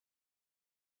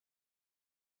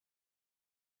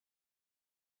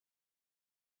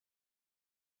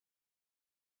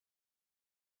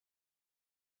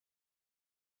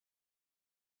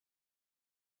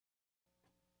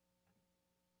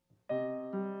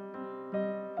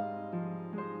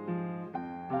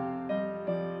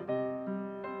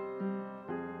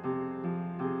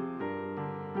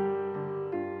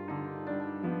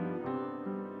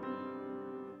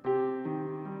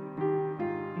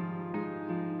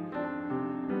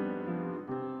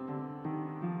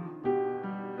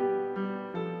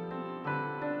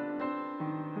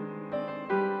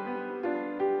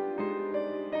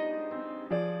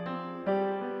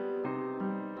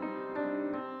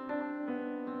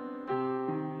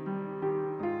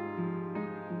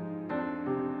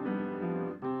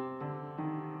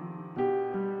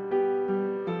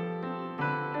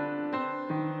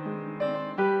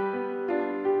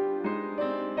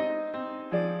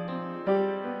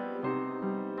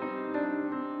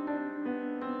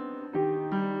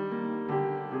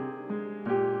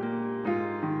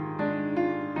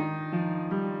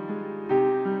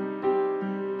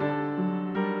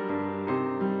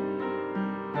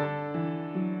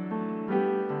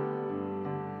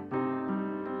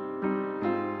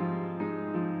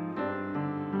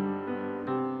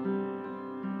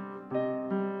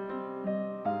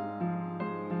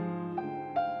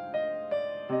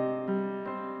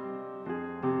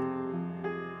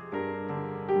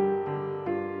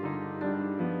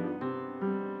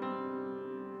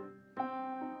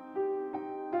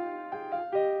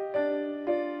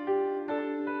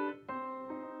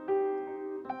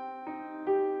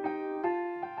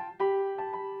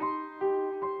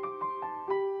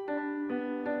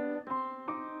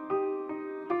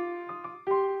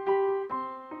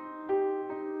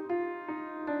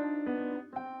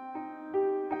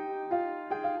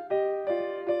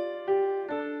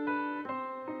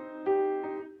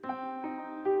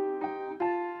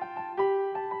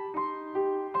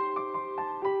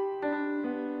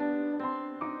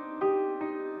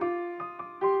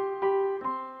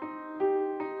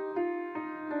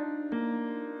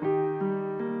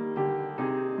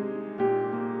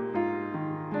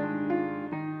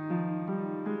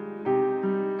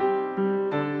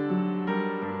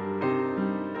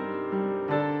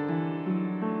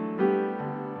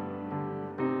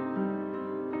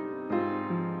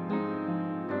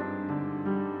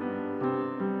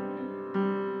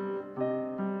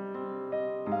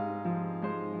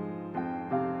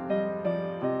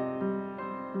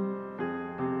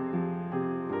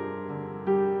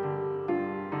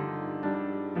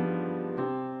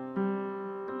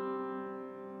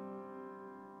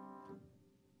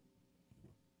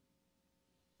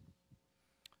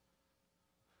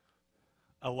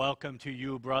A welcome to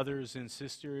you, brothers and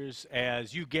sisters,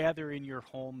 as you gather in your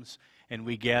homes and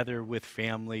we gather with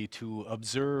family to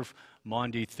observe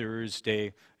Maundy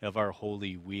Thursday of our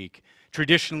Holy Week.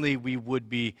 Traditionally, we would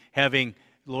be having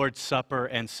Lord's Supper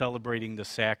and celebrating the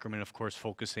sacrament, of course,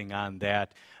 focusing on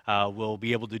that. We'll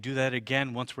be able to do that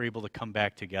again once we're able to come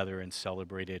back together and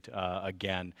celebrate it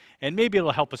again. And maybe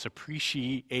it'll help us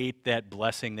appreciate that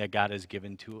blessing that God has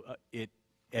given to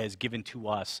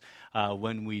us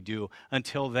when we do.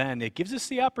 Until then, it gives us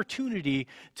the opportunity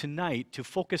tonight to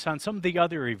focus on some of the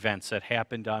other events that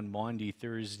happened on Maundy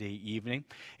Thursday evening.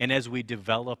 And as we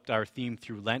developed our theme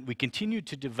through Lent, we continued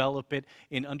to develop it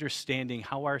in understanding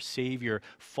how our Savior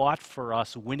fought for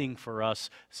us, winning for us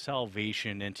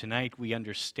salvation. And tonight we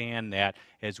understand that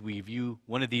as we view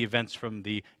one of the events from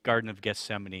the Garden of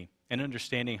Gethsemane, and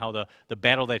understanding how the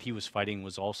battle that he was fighting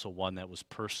was also one that was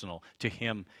personal to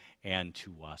him and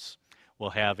to us. We'll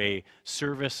have a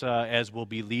service as we'll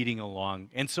be leading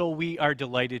along. And so we are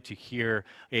delighted to hear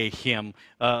a hymn,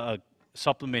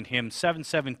 supplement hymn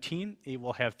 717. It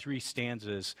will have 3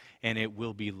 stanzas, and it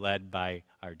will be led by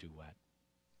our duet.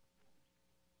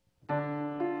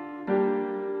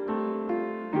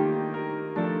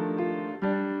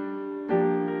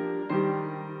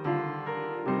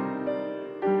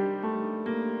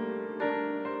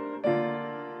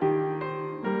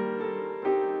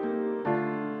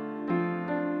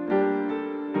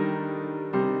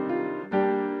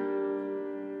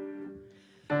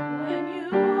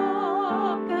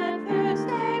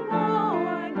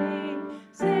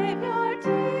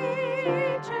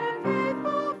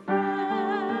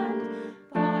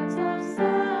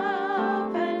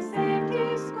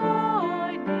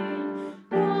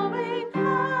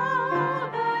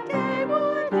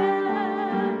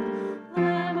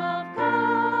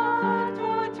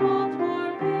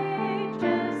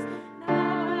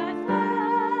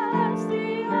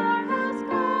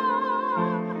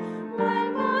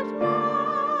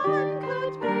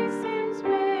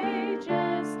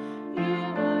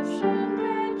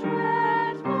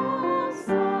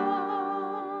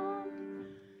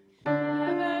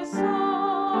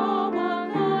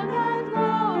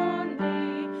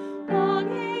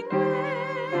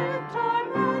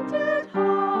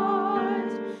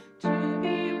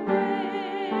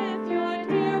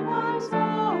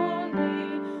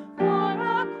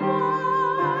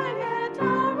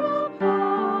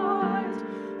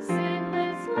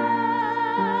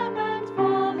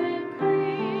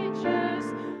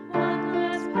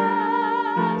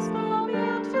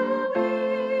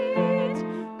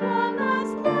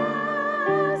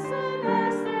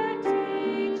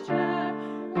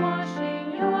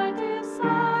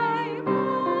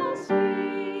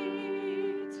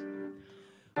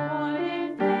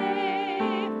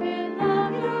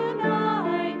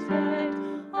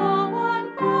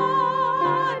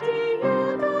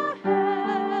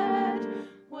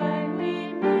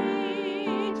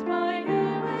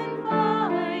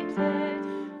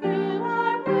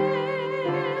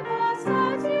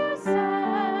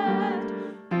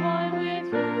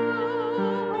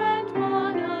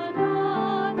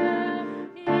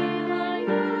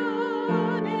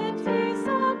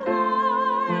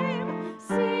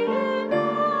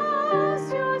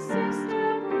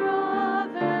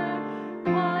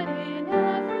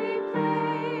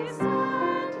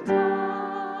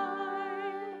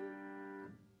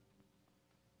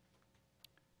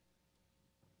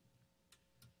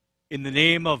 In the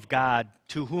name of God,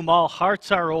 to whom all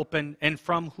hearts are open and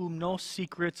from whom no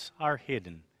secrets are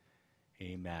hidden.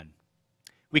 Amen.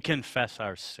 We confess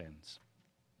our sins.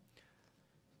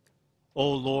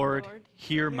 O Lord,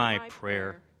 hear my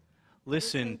prayer.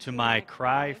 Listen to my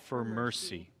cry for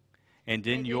mercy, and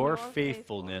in your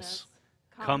faithfulness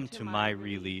come to my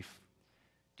relief.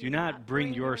 Do not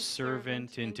bring your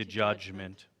servant into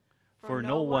judgment, for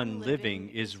no one living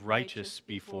is righteous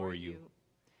before you.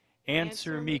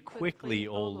 Answer me quickly,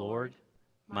 O Lord,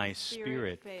 my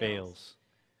spirit fails.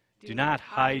 Do not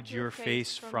hide your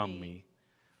face from me,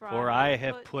 for I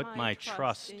have put my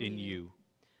trust in you.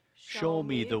 Show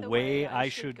me the way I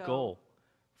should go,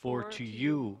 for to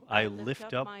you I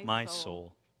lift up my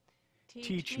soul.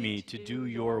 Teach me to do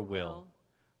your will,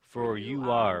 for you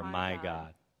are my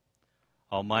God.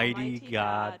 Almighty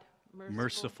God,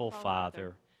 merciful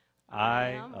Father,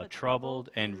 I, a troubled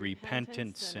and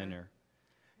repentant sinner,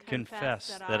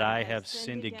 confess that I have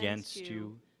sinned against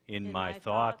you in my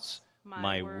thoughts,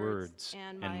 my words,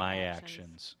 and my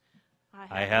actions.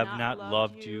 I have not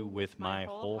loved you with my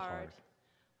whole heart.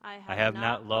 I have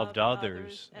not loved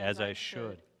others as I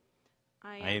should.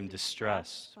 I am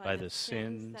distressed by the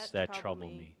sins that trouble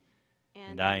me,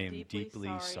 and I am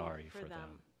deeply sorry for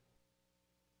them.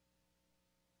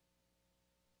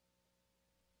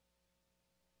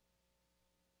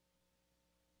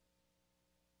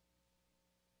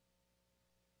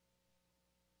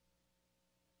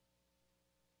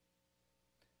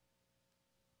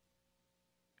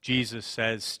 Jesus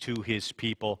says to his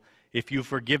people, "If you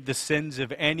forgive the sins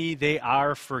of any, they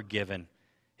are forgiven."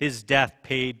 His death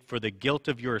paid for the guilt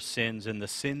of your sins and the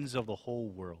sins of the whole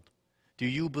world. Do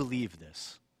you believe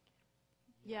this?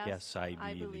 Yes, I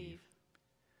believe.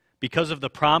 Because of the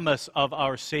promise of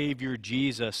our Savior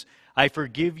Jesus, I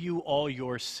forgive you all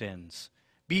your sins.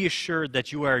 Be assured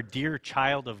that you are a dear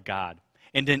child of God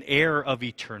and an heir of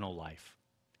eternal life.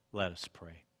 Let us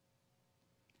pray.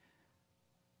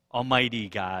 Almighty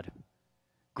God,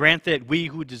 grant that we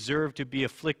who deserve to be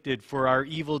afflicted for our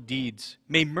evil deeds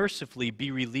may mercifully be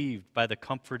relieved by the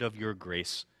comfort of your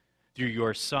grace. Through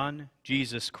your Son,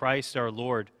 Jesus Christ our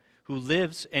Lord, who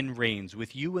lives and reigns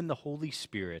with you in the Holy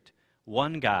Spirit,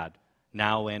 one God,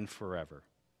 now and forever.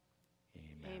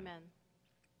 Amen. Amen.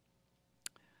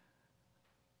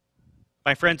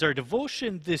 My friends, our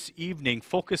devotion this evening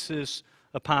focuses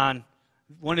upon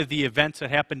one of the events that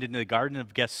happened in the Garden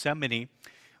of Gethsemane.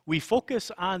 We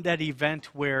focus on that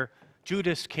event where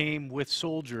Judas came with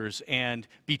soldiers and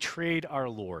betrayed our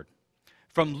Lord.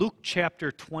 From Luke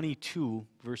chapter 22,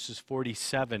 verses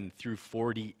 47 through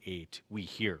 48, we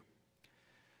hear,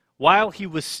 "While he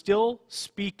was still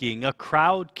speaking, a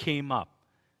crowd came up,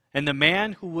 and the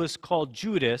man who was called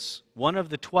Judas, one of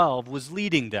the 12, was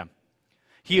leading them.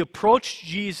 He approached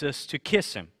Jesus to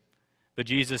kiss him, but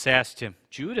Jesus asked him,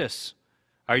 'Judas,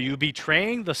 are you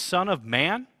betraying the Son of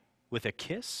Man with a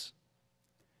kiss?'"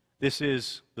 This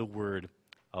is the word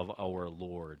of our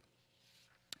Lord.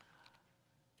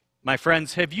 My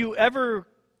friends, have you ever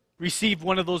received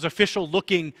one of those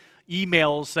official-looking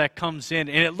emails that comes in,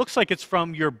 and it looks like it's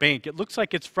from your bank? It looks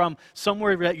like it's from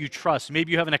somewhere that you trust.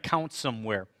 Maybe you have an account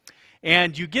somewhere.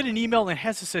 And you get an email and it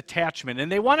has this attachment,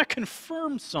 and they want to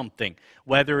confirm something,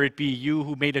 whether it be you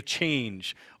who made a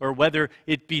change, or whether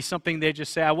it be something they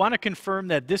just say, "I want to confirm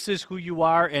that this is who you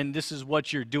are and this is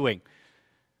what you're doing."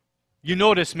 You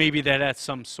notice maybe that that's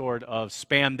some sort of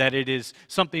spam, that it is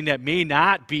something that may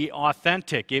not be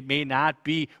authentic. It may not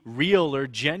be real or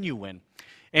genuine.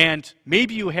 And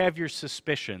maybe you have your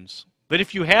suspicions. But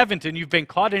if you haven't and you've been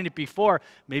caught in it before,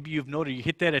 maybe you've noticed you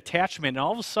hit that attachment and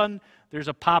all of a sudden there's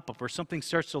a pop-up or something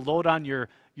starts to load on your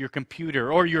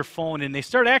computer or your phone, and they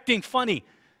start acting funny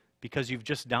because you've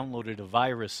just downloaded a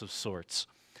virus of sorts.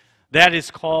 That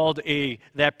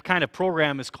kind of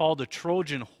program is called a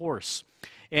Trojan horse.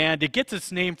 And it gets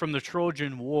its name from the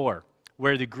Trojan War,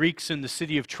 where the Greeks in the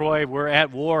city of Troy were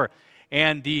at war.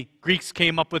 And the Greeks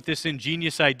came up with this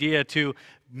ingenious idea to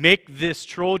make this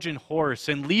Trojan horse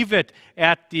and leave it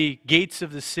at the gates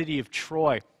of the city of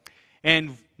Troy.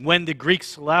 And when the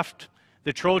Greeks left,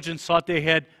 the Trojans thought they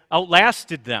had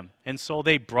outlasted them. And so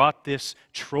they brought this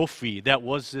trophy that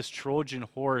was this Trojan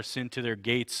horse into their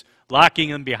gates, locking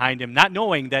them behind him, not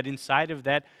knowing that inside of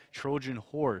that Trojan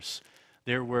horse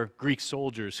there were Greek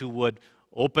soldiers who would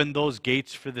open those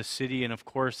gates for the city, and of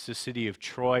course the city of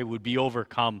Troy would be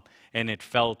overcome, and it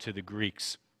fell to the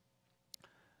Greeks.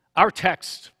 Our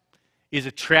text is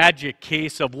a tragic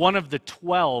case of one of the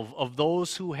 12 of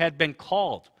those who had been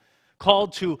called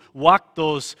to walk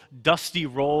those dusty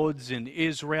roads in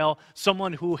Israel,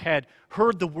 someone who had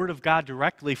heard the word of God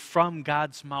directly from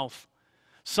God's mouth,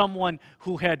 someone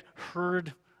who had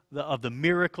heard of the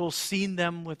miracles, seen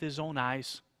them with his own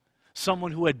eyes,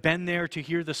 someone who had been there to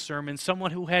hear the sermon,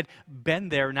 someone who had been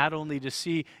there not only to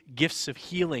see gifts of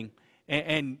healing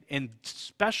and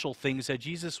special things that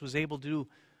Jesus was able to do,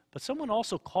 but someone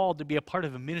also called to be a part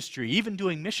of a ministry, even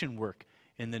doing mission work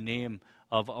in the name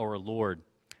of our Lord.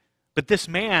 But this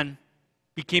man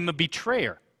became a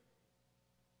betrayer.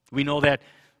 We know that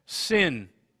sin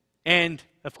and,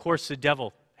 of course, the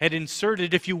devil had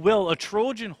inserted, if you will, a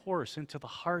Trojan horse into the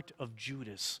heart of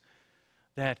Judas,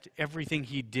 that everything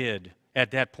he did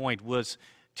at that point was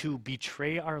to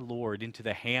betray our Lord into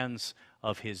the hands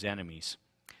of his enemies.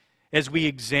 As we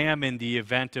examine the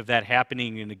event of that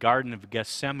happening in the Garden of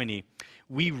Gethsemane,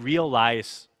 we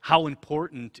realize how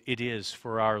important it is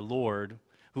for our Lord,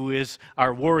 who is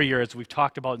our warrior, as we've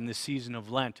talked about in this season of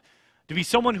Lent, to be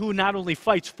someone who not only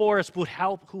fights for us, but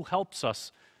who helps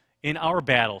us in our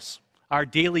battles, our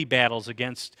daily battles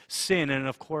against sin and,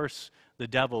 of course, the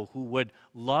devil, who would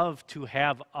love to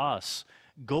have us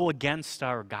go against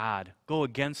our God, go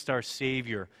against our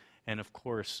Savior, and of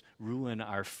course, ruin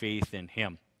our faith in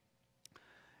Him.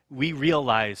 We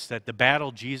realize that the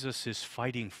battle Jesus is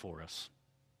fighting for us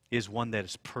is one that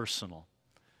is personal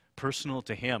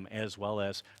to Him as well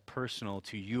as personal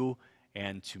to you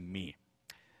and to me.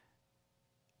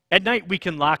 At night, we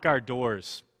can lock our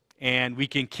doors and we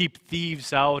can keep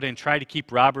thieves out and try to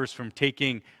keep robbers from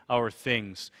taking our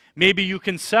things. Maybe you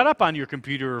can set up on your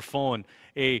computer or phone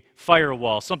a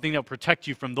firewall, something that will protect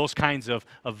you from those kinds of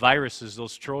viruses,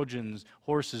 those Trojans,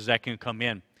 horses that can come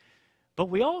in. But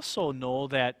we also know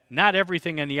that not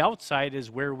everything on the outside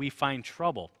is where we find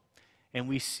trouble. And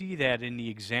we see that in the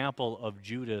example of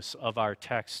Judas of our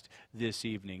text this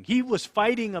evening. He was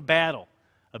fighting a battle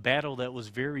that was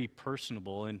very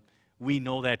personable, and we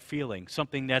know that feeling,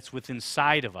 something that's within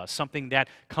inside of us, something that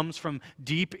comes from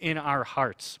deep in our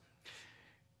hearts.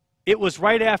 It was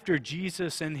right after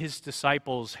Jesus and his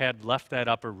disciples had left that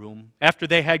upper room, after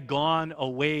they had gone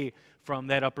away from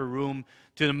that upper room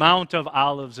to the Mount of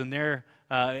Olives, and there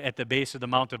at the base of the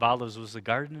Mount of Olives was the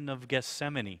Garden of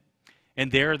Gethsemane.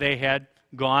 And there they had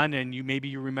gone, and maybe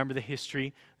you remember the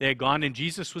history. They had gone, and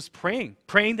Jesus was praying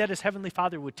that his heavenly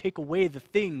Father would take away the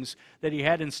things that he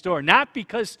had in store, not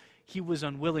because he was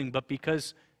unwilling, but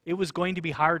because it was going to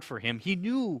be hard for him. He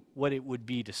knew what it would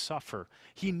be to suffer.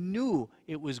 He knew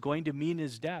it was going to mean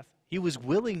his death. He was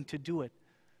willing to do it.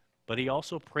 But he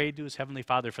also prayed to his heavenly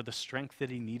Father for the strength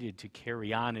that he needed to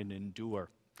carry on and endure.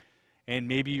 And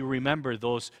maybe you remember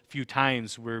those few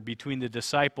times where between the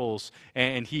disciples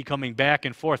and he coming back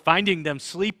and forth, finding them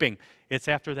sleeping. It's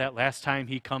after that last time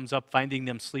he comes up, finding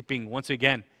them sleeping once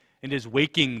again and is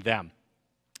waking them,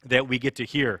 that we get to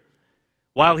hear.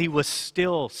 While he was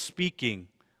still speaking,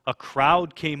 a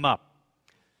crowd came up.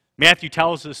 Matthew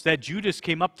tells us that Judas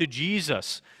came up to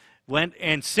Jesus, went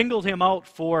and singled him out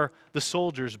for the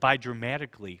soldiers by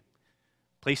dramatically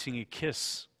placing a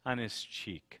kiss on his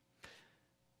cheek.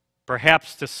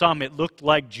 Perhaps to some it looked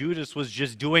like Judas was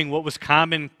just doing what was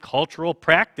common cultural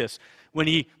practice when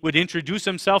he would introduce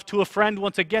himself to a friend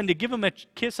once again to give him a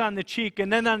kiss on the cheek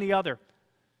and then on the other.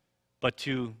 But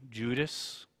to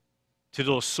Judas, to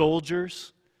those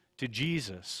soldiers, to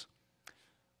Jesus,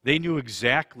 they knew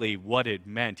exactly what it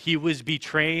meant. He was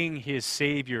betraying his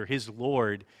Savior, his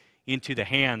Lord, into the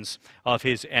hands of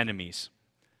his enemies.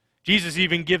 Jesus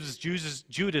even gives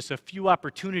Judas a few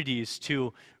opportunities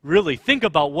to really think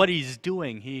about what he's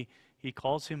doing. He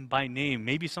calls him by name,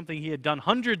 maybe something he had done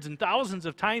hundreds and thousands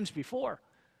of times before.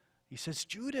 He says,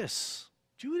 Judas,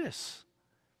 Judas.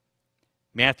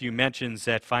 Matthew mentions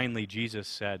that finally Jesus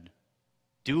said,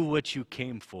 do what you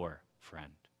came for,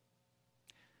 friend.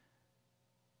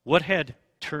 What had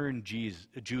turned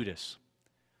Judas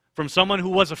from someone who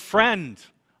was a friend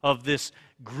of this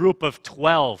group of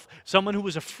 12, someone who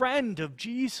was a friend of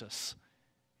Jesus,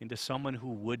 into someone who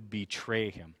would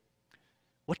betray him?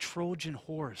 What Trojan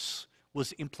horse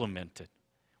was implemented,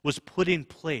 was put in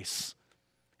place,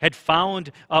 had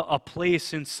found a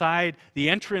place inside the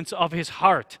entrance of his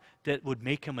heart that would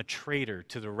make him a traitor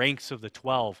to the ranks of the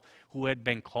 12 who had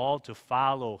been called to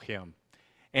follow him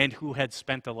and who had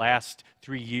spent the last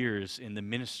 3 years in the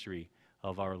ministry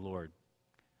of our Lord?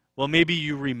 Well, maybe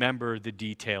you remember the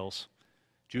details.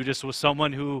 Judas was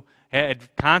someone who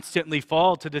had constantly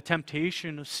fallen to the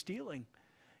temptation of stealing.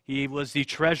 He was the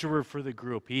treasurer for the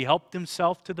group. He helped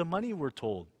himself to the money, we're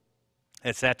told.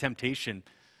 It's that temptation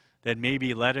that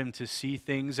maybe led him to see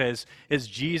things as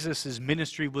Jesus'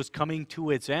 ministry was coming to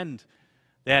its end.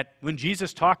 That when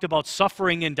Jesus talked about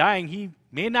suffering and dying, he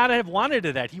may not have wanted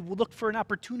that. He would look for an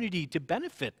opportunity to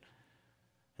benefit.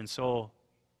 And so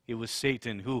it was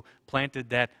Satan who planted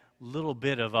that little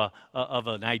bit of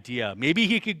an idea. Maybe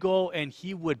he could go and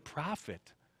he would profit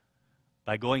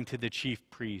by going to the chief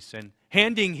priests and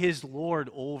handing his Lord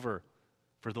over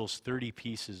for those 30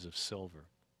 pieces of silver.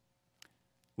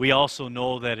 We also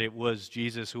know that it was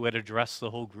Jesus who had addressed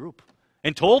the whole group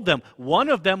and told them one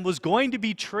of them was going to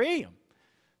betray him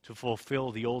to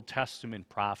fulfill the Old Testament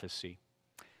prophecy.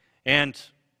 And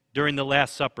during the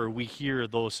Last Supper, we hear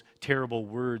those terrible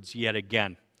words yet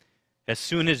again. As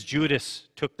soon as Judas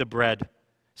took the bread,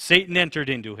 Satan entered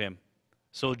into him.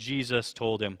 So Jesus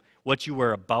told him, what you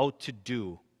are about to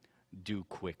do, do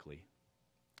quickly.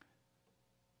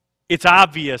 It's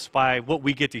obvious by what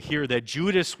we get to hear that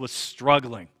Judas was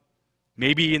struggling.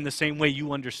 Maybe in the same way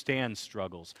you understand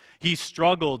struggles. He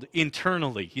struggled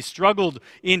internally. He struggled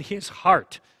in his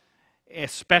heart,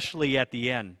 especially at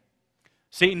the end.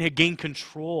 Satan had gained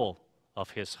control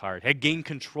of his heart, had gained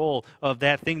control of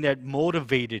that thing that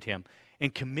motivated him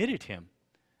and committed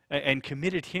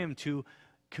him to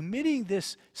committing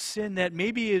this sin that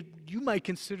maybe you might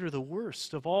consider the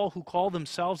worst of all who call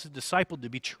themselves a disciple, to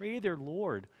betray their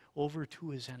Lord over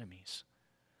to his enemies.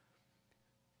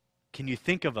 Can you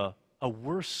think of a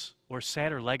worse or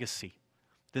sadder legacy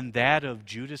than that of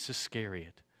Judas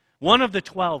Iscariot, one of the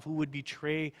 12 who would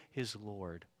betray his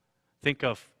Lord? Think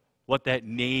of what that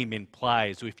name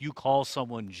implies. If you call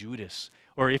someone Judas,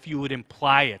 or if you would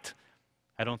imply it,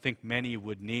 I don't think many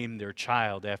would name their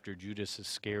child after Judas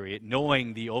Iscariot,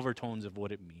 knowing the overtones of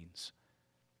what it means.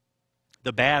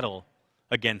 The battle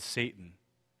against Satan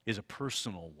is a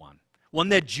personal one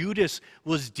that Judas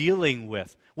was dealing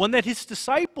with, one that his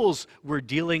disciples were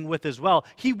dealing with as well.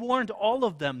 He warned all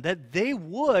of them that they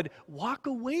would walk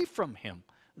away from him.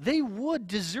 They would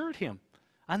desert him.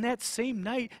 On that same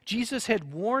night, Jesus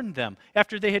had warned them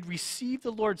after they had received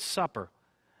the Lord's Supper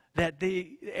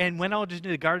and went out into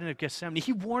the Garden of Gethsemane.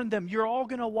 He warned them, you're all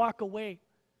going to walk away.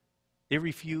 They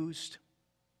refused.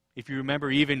 If you remember,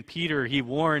 even Peter, he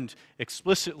warned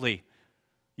explicitly,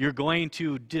 you're going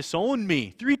to disown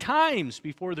me 3 times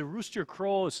before the rooster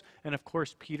crows. And of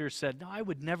course, Peter said, no, I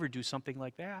would never do something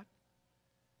like that.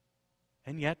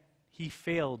 And yet, he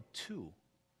failed too.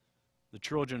 The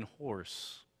Trojan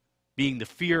horse being the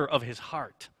fear of his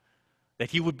heart,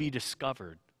 that he would be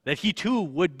discovered, that he too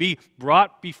would be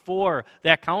brought before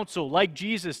that council like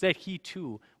Jesus, that he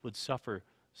too would suffer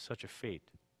such a fate.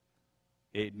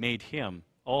 It made him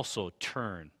also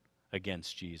turn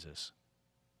against Jesus.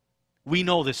 We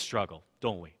know this struggle,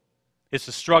 don't we? It's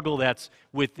a struggle that's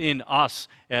within us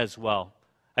as well.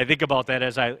 I think about that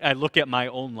as I look at my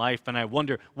own life, and I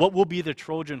wonder, what will be the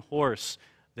Trojan horse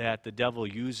that the devil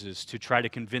uses to try to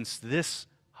convince this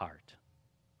heart,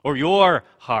 or your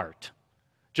heart,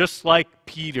 just like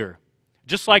Peter,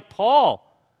 just like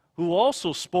Paul, who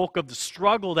also spoke of the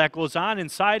struggle that goes on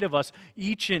inside of us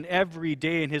each and every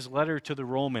day in his letter to the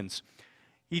Romans.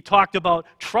 He talked about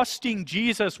trusting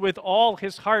Jesus with all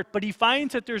his heart, but he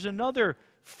finds that there's another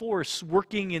force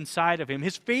working inside of him.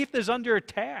 His faith is under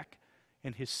attack,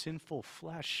 and his sinful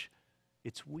flesh,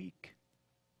 it's weak.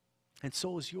 And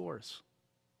so is yours.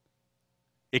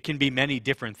 It can be many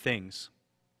different things.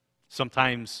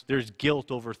 Sometimes there's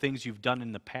guilt over things you've done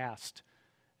in the past,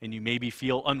 and you maybe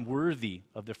feel unworthy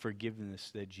of the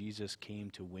forgiveness that Jesus came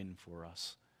to win for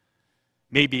us.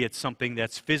 Maybe it's something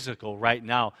that's physical right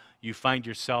now. You find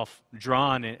yourself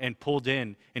drawn and pulled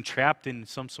in and trapped in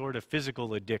some sort of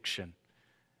physical addiction.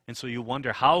 And so you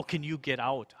wonder, how can you get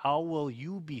out? How will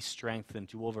you be strengthened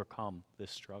to overcome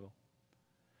this struggle?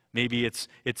 Maybe it's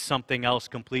something else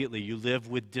completely. You live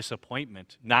with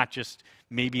disappointment, not just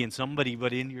maybe in somebody,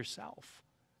 but in yourself.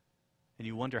 And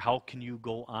you wonder, how can you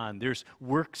go on? There's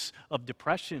works of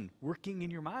depression working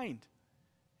in your mind.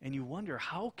 And you wonder,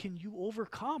 how can you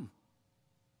overcome?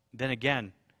 Then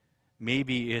again,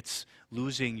 maybe it's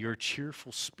losing your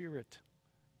cheerful spirit,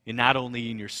 and not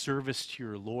only in your service to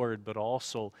your Lord, but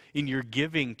also in your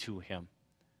giving to him.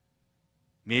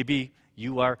 Maybe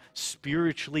you are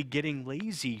spiritually getting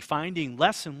lazy, finding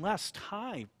less and less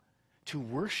time to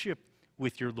worship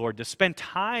with your Lord, to spend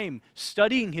time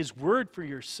studying his word for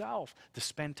yourself, to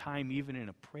spend time even in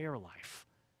a prayer life.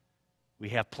 We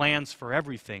have plans for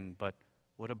everything, but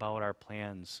what about our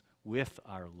plans with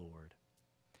our Lord?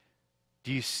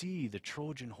 Do you see the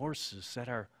Trojan horses that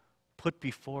are put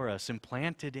before us and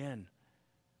planted in?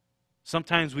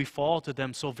 Sometimes we fall to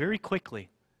them so very quickly.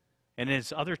 And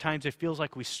as other times it feels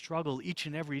like we struggle each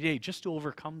and every day just to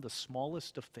overcome the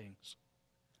smallest of things.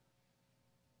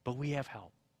 But we have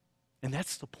help. And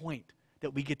that's the point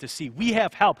that we get to see. We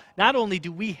have help. Not only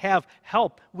do we have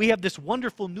help, we have this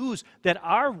wonderful news that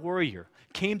our warrior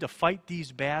came to fight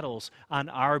these battles on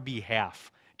our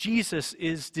behalf. Jesus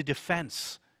is the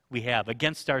defense we have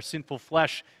against our sinful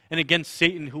flesh and against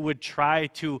Satan, who would try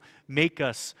to make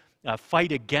us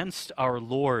fight against our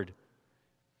Lord.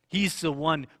 He's the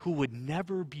one who would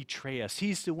never betray us.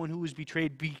 He's the one who was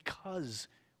betrayed because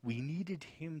we needed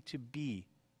him to be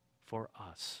for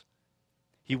us.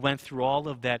 He went through all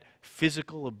of that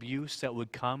physical abuse that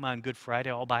would come on Good Friday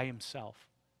all by himself.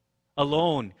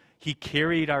 Alone, he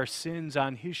carried our sins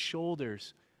on his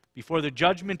shoulders before the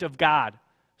judgment of God,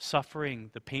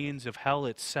 suffering the pains of hell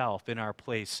itself in our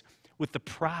place, with the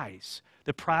prize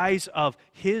of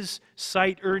his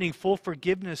sight, earning full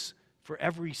forgiveness for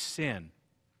every sin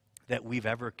that we've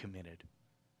ever committed.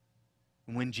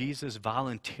 And when Jesus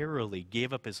voluntarily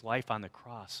gave up his life on the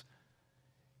cross,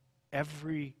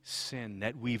 every sin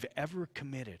that we've ever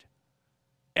committed,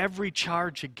 every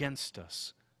charge against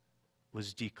us,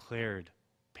 was declared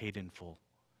paid in full.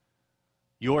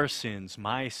 Your sins,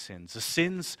 my sins, the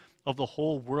sins of the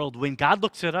whole world. When God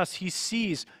looks at us, he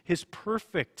sees his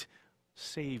perfect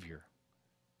Savior.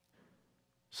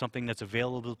 Something that's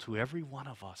available to every one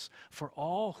of us. For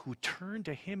all who turn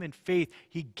to him in faith,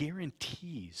 he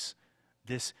guarantees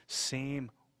this same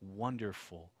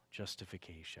wonderful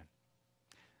justification.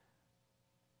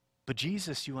 But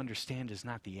Jesus, you understand, is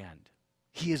not the end.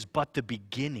 He is but the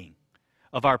beginning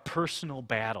of our personal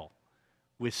battle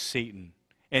with Satan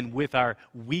and with our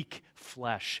weak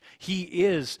flesh. He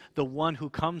is the one who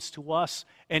comes to us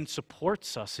and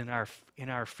supports us in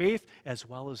our faith as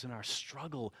well as in our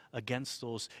struggle against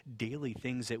those daily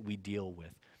things that we deal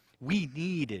with. We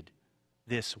needed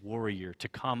this warrior to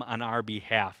come on our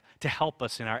behalf to help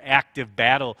us in our active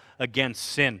battle against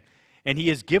sin. And he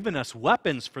has given us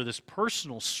weapons for this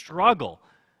personal struggle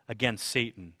against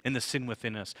Satan and the sin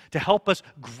within us, to help us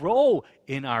grow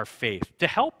in our faith, to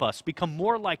help us become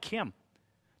more like him,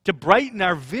 to brighten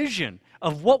our vision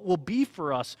of what will be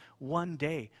for us one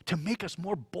day, to make us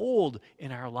more bold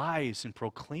in our lives in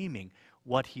proclaiming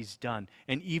what he's done,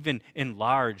 and even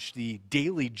enlarge the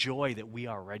daily joy that we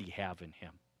already have in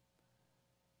him.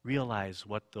 Realize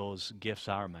what those gifts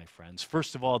are, my friends.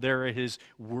 First of all, there are his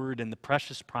word and the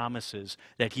precious promises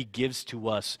that he gives to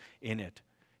us in it.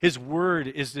 His word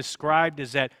is described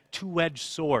as that two-edged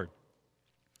sword.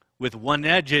 With one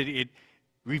edge, it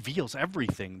reveals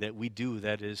everything that we do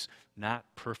that is not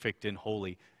perfect and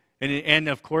holy. And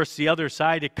of course, the other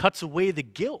side, it cuts away the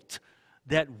guilt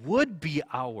that would be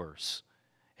ours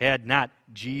had not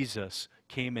Jesus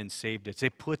came and saved us.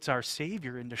 It puts our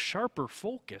Savior into sharper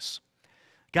focus.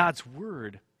 God's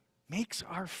word makes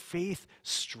our faith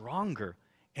stronger,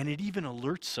 and it even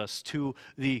alerts us to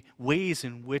the ways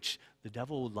in which the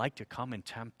devil would like to come and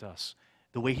tempt us,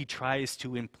 the way he tries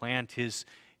to implant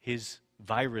his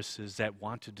viruses that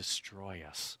want to destroy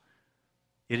us.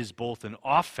 It is both an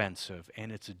offensive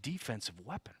and it's a defensive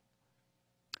weapon.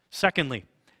 Secondly,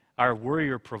 our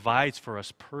warrior provides for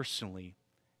us personally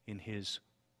in his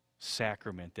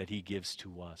sacrament that he gives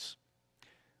to us.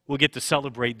 We'll get to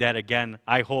celebrate that again,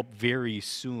 I hope, very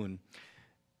soon.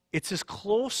 It's as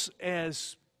close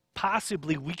as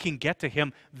possibly we can get to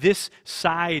him this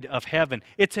side of heaven.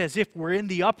 It's as if we're in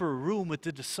the upper room with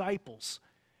the disciples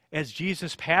as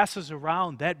Jesus passes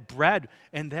around that bread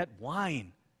and that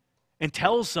wine and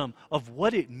tells them of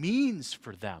what it means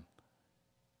for them,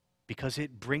 because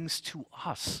it brings to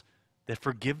us the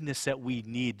forgiveness that we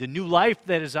need, the new life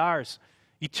that is ours,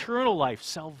 eternal life,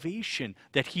 salvation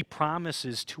that he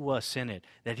promises to us in it,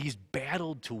 that he's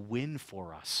battled to win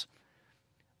for us.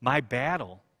 My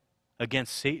battle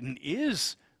against Satan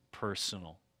is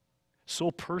personal,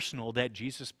 so personal that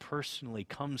Jesus personally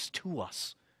comes to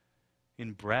us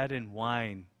in bread and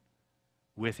wine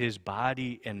with his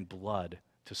body and blood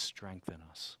to strengthen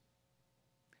us.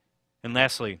 And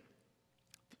lastly,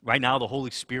 right now the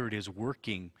Holy Spirit is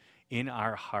working in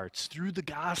our hearts through the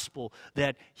gospel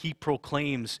that he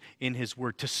proclaims in his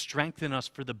word to strengthen us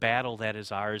for the battle that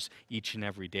is ours each and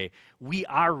every day. We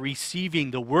are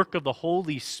receiving the work of the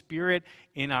Holy Spirit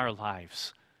in our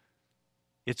lives.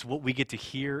 It's what we get to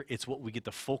hear, it's what we get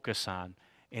to focus on,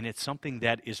 and it's something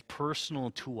that is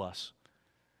personal to us.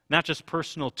 Not just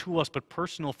personal to us, but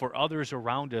personal for others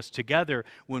around us. Together,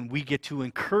 when we get to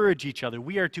encourage each other,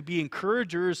 we are to be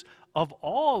encouragers of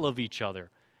all of each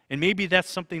other. And maybe that's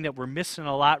something that we're missing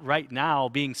a lot right now,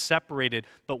 being separated.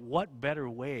 But what better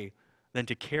way than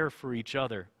to care for each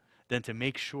other, than to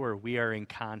make sure we are in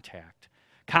contact,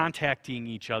 contacting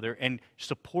each other and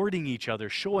supporting each other,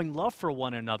 showing love for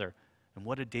one another. And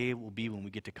what a day it will be when we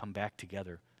get to come back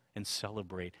together and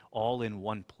celebrate all in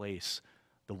one place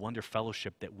the wonder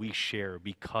fellowship that we share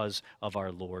because of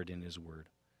our Lord and his word.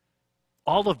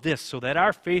 All of this so that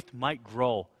our faith might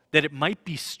grow, that it might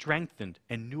be strengthened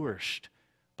and nourished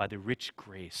by the rich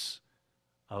grace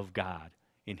of God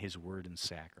in his word and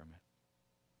sacrament.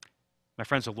 My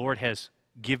friends, the Lord has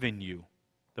given you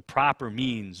the proper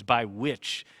means by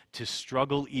which to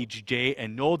struggle each day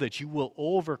and know that you will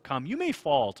overcome. You may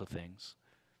fall to things,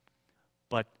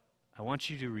 but I want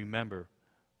you to remember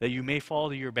that you may fall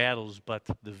to your battles, but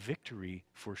the victory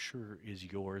for sure is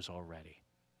yours already.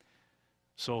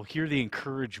 So hear the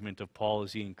encouragement of Paul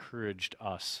as he encouraged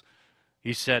us.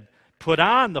 He said, put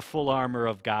on the full armor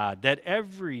of God,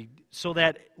 so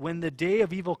that when the day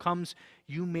of evil comes,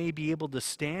 you may be able to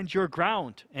stand your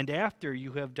ground, and after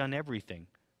you have done everything,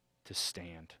 to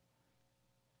stand.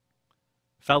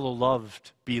 Fellow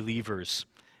loved believers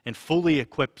and fully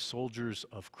equipped soldiers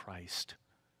of Christ,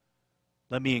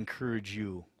 let me encourage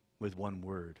you with one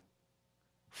word: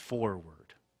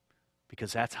 forward.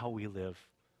 Because that's how we live.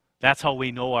 That's how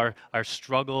we know our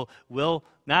struggle will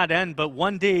not end, but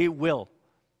one day it will.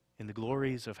 In the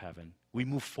glories of heaven, we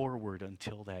move forward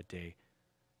until that day,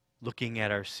 looking at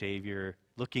our Savior,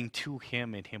 looking to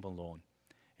him and him alone,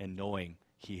 and knowing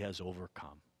he has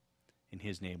overcome. In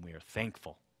his name we are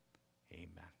thankful.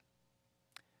 Amen.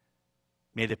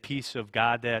 May the peace of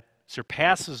God that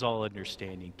surpasses all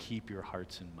understanding keep your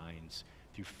hearts and minds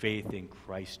through faith in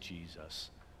Christ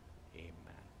Jesus. Amen.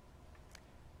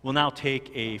 We'll now take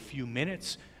a few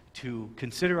minutes to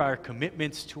consider our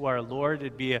commitments to our Lord.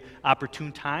 It'd be an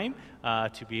opportune time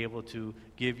to be able to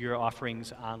give your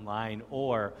offerings online,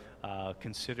 or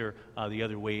consider the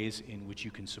other ways in which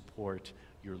you can support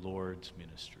your Lord's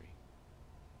ministry.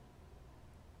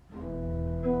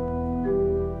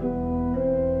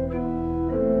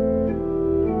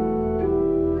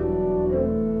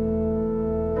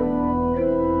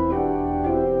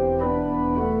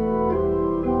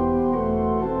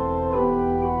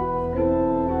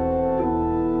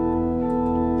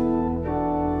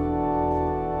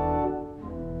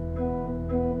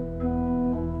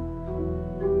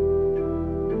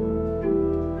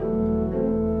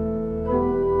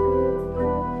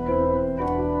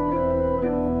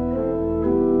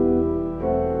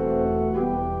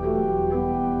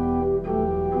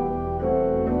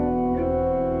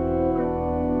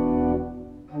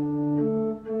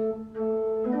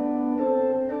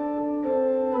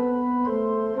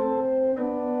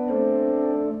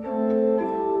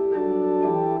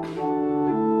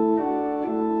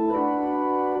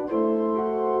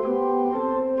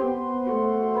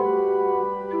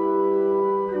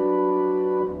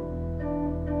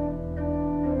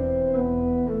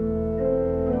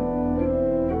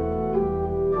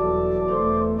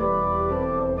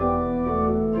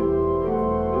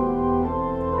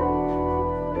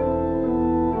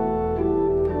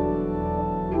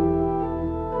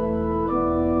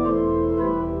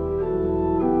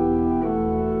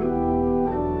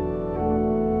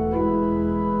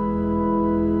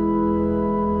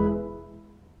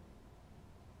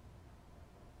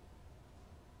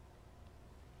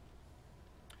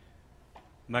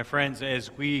 My friends,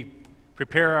 as we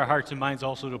prepare our hearts and minds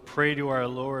also to pray to our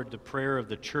Lord, the prayer of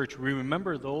the church, we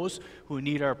remember those who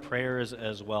need our prayers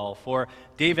as well. For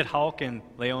David Hauk and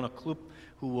Leona Kloop,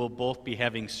 who will both be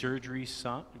having surgery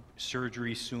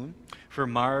soon. For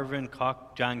Marvin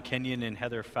Koch, John Kenyon, and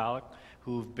Heather Falk,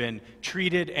 who've been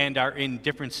treated and are in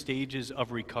different stages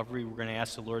of recovery. We're going to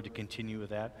ask the Lord to continue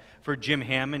with that. For Jim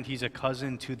Hammond, he's a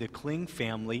cousin to the Kling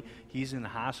family. He's in the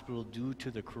hospital due to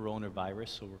the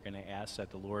coronavirus, so we're going to ask that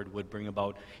the Lord would bring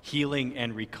about healing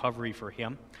and recovery for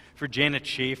him. For Janet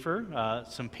Schaefer,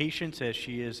 some patience as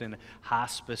she is in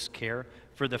hospice care.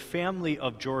 For the family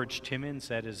of George Timmons,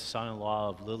 that is son-in-law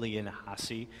of Lillian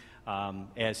Hasse,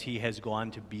 as he has gone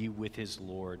to be with his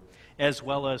Lord, as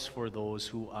well as for those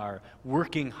who are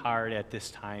working hard at this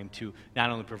time to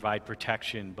not only provide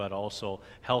protection but also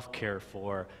health care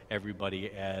for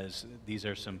everybody, as these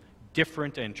are some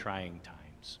different and trying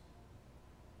times.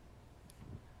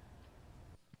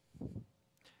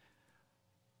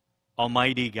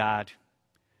 Almighty God,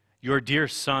 your dear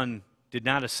Son did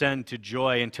not ascend to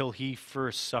joy until he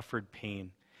first suffered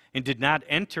pain, and did not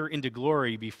enter into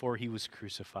glory before he was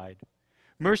crucified.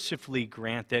 Mercifully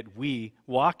grant that we,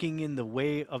 walking in the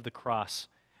way of the cross,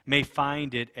 may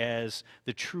find it as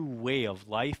the true way of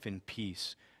life and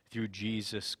peace through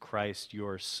Jesus Christ,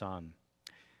 your Son.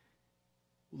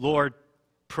 Lord,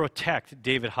 protect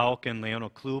David Hauk and Leona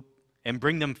Kloop and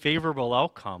bring them favorable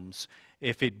outcomes,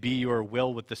 if it be your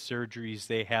will, with the surgeries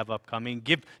they have upcoming.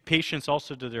 Give patience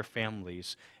also to their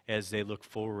families as they look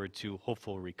forward to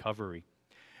hopeful recovery.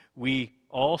 We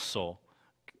also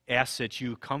ask that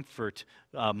you comfort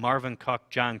Marvin Koch,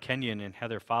 John Kenyon, and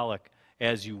Heather Follick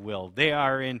as you will. They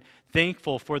are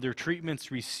thankful for their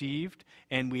treatments received,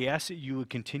 and we ask that you would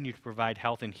continue to provide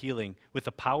health and healing with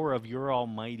the power of your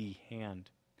almighty hand.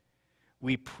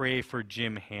 We pray for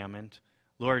Jim Hammond.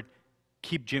 Lord,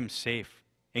 keep Jim safe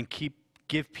and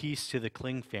give peace to the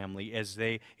Kling family as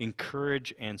they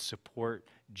encourage and support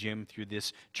Jim through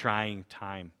this trying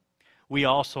time. We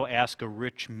also ask a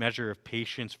rich measure of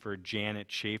patience for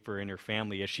Janet Schaefer and her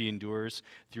family as she endures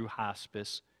through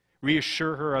hospice.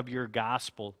 Reassure her of your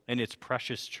gospel and its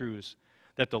precious truths,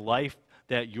 that the life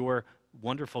that your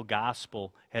wonderful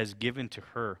gospel has given to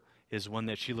her is one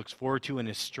that she looks forward to and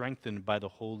is strengthened by the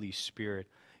Holy Spirit.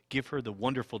 Give her the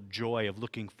wonderful joy of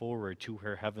looking forward to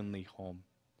her heavenly home.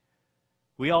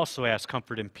 We also ask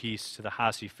comfort and peace to the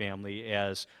Hasse family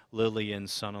as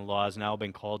Lillian's son-in-law has now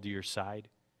been called to your side.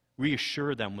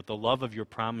 Reassure them with the love of your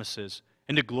promises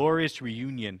and a glorious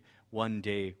reunion one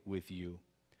day with you.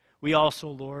 We also,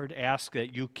 Lord, ask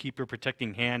that you keep your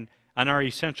protecting hand on our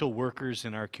essential workers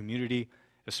in our community,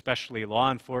 especially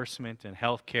law enforcement and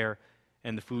healthcare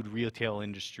and the food retail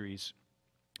industries.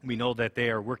 We know that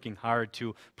they are working hard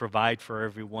to provide for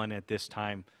everyone at this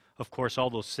time. Of course,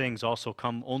 all those things also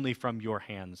come only from your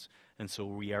hands, and so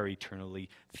we are eternally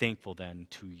thankful then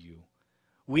to you.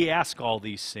 We ask all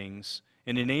these things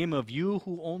in the name of you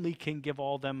who only can give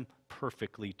all them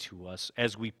perfectly to us,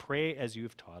 as we pray as you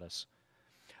have taught us.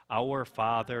 Our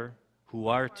Father, who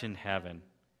art in heaven,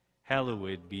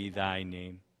 Hallowed be thy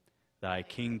name. Thy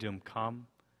kingdom come,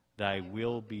 thy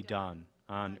will be done,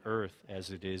 on earth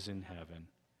as it is in heaven.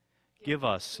 Give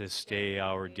us this day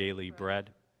our daily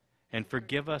bread, and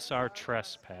forgive us our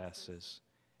trespasses,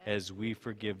 as we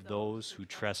forgive those who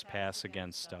trespass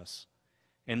against us.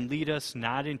 And lead us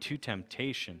not into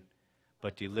temptation,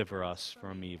 but deliver us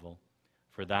from evil.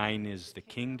 For thine is the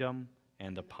kingdom,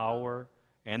 and the power,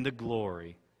 and the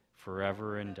glory,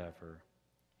 forever and ever.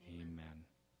 Amen.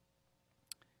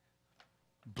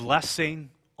 Blessing,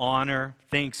 honor,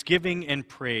 thanksgiving, and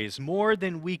praise, more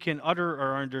than we can utter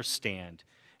or understand,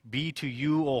 be to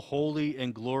you, O holy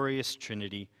and glorious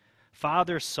Trinity,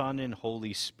 Father, Son, and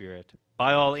Holy Spirit,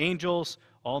 by all angels,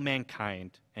 all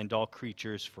mankind, and all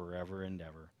creatures forever and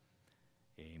ever.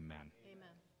 Amen. Amen.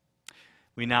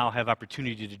 We now have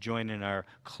opportunity to join in our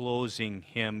closing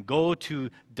hymn, Go to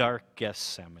Dark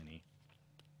Gethsemane.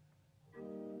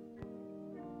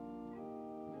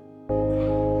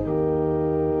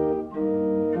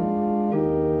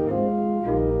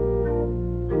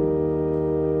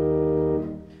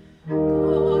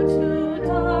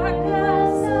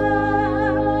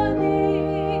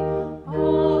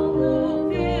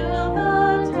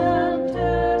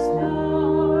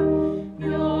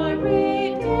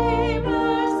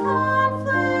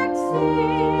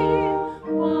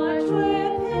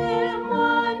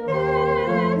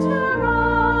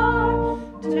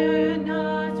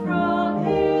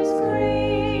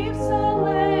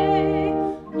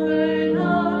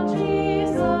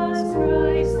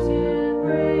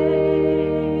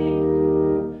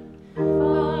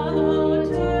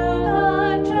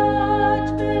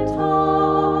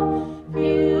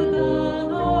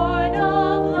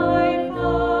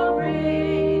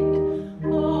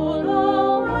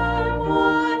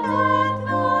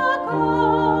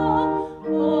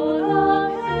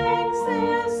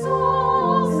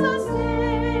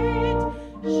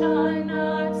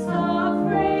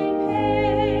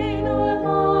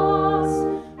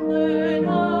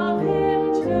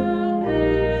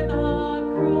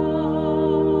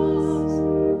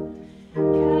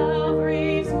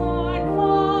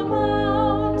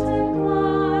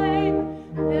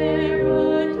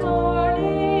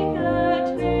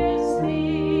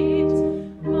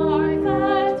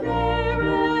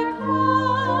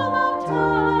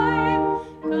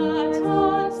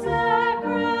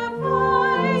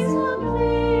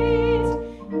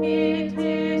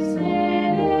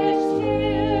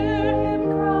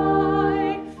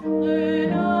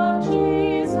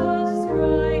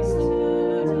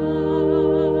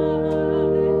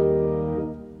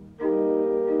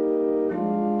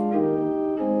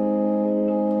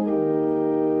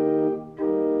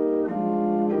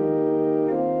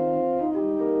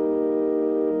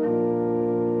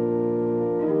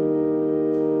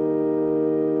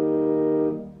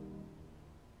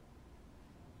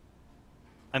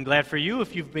 I'm glad for you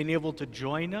if you've been able to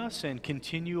join us and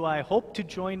continue. I hope to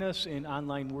join us in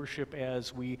online worship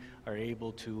as we are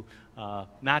able to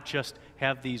not just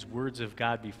have these words of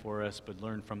God before us, but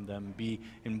learn from them, be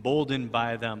emboldened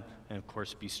by them, and of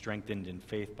course be strengthened in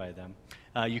faith by them.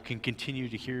 You can continue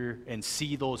to hear and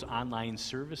see those online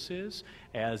services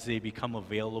as they become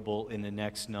available in the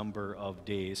next number of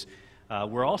days.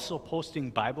 We're also posting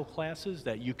Bible classes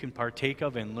that you can partake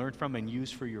of and learn from and use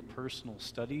for your personal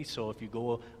study. So if you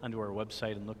go onto our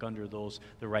website and look under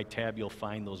the right tab, you'll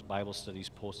find those Bible studies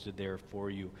posted there for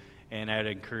you. And I'd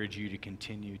encourage you to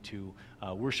continue to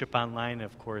worship online,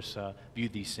 and of course, view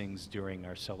these things during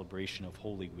our celebration of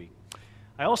Holy Week.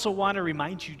 I also want to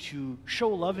remind you to show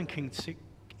love and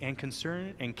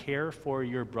concern and care for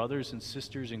your brothers and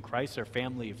sisters in Christ, our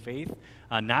family of faith,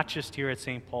 not just here at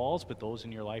St. Paul's, but those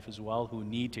in your life as well who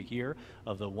need to hear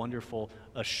of the wonderful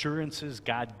assurances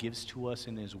God gives to us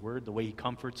in His Word, the way He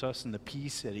comforts us, and the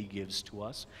peace that He gives to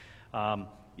us.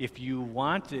 If you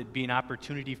want, it'd be an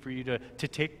opportunity for you to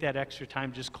take that extra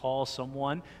time, just call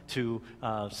someone, to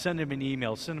send them an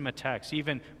email, send them a text,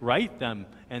 even write them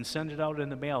and send it out in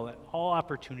the mail. All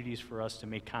opportunities for us to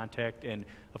make contact and,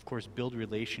 of course, build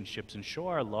relationships and show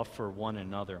our love for one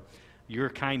another. Your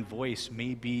kind voice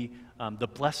may be the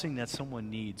blessing that someone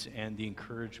needs and the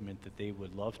encouragement that they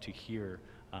would love to hear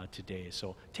today.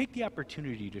 So take the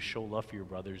opportunity to show love for your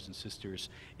brothers and sisters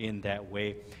in that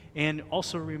way. And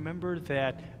also remember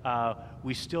that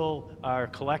we still are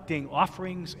collecting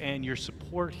offerings and your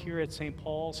support here at St.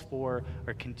 Paul's for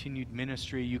our continued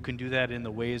ministry. You can do that in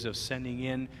the ways of sending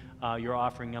in your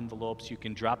offering envelopes. You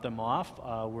can drop them off.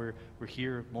 We're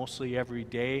here mostly every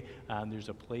day. There's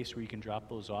a place where you can drop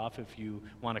those off. If you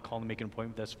want to call and make an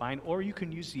appointment, that's fine. Or you can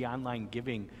use the online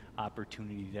giving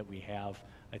opportunity that we have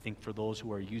I think for those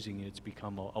who are using it, it's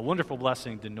become a wonderful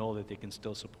blessing to know that they can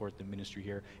still support the ministry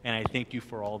here. And I thank you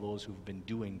for all those who've been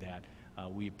doing that.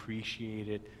 We appreciate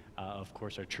it. Of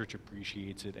course, our church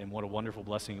appreciates it. And what a wonderful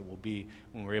blessing it will be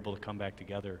when we're able to come back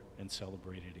together and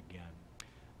celebrate it again.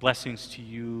 Blessings to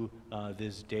you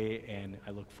this day, and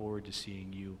I look forward to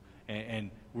seeing you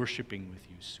and worshiping with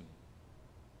you soon.